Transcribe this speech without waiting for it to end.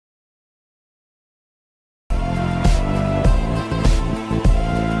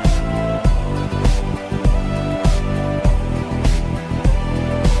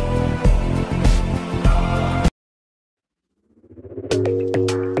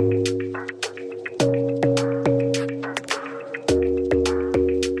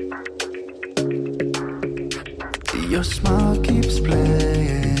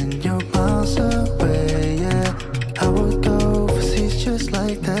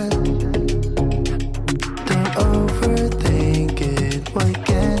that. Don't overthink it. Why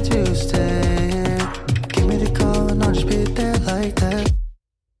can't you stay here? Give me the call and I'll just be there like that.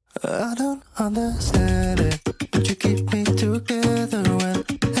 I don't understand it, but you keep me together when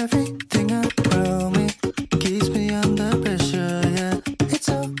everything around me keeps me under pressure. Yeah, it's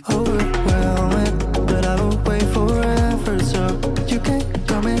so overwhelming, but I will wait forever so you can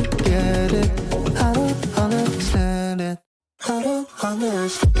come and get it. I don't understand it. I don't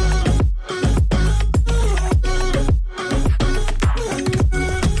understand.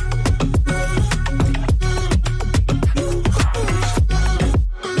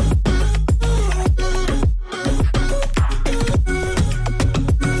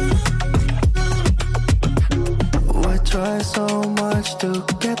 Try so much to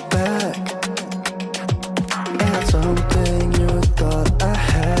get back. Add something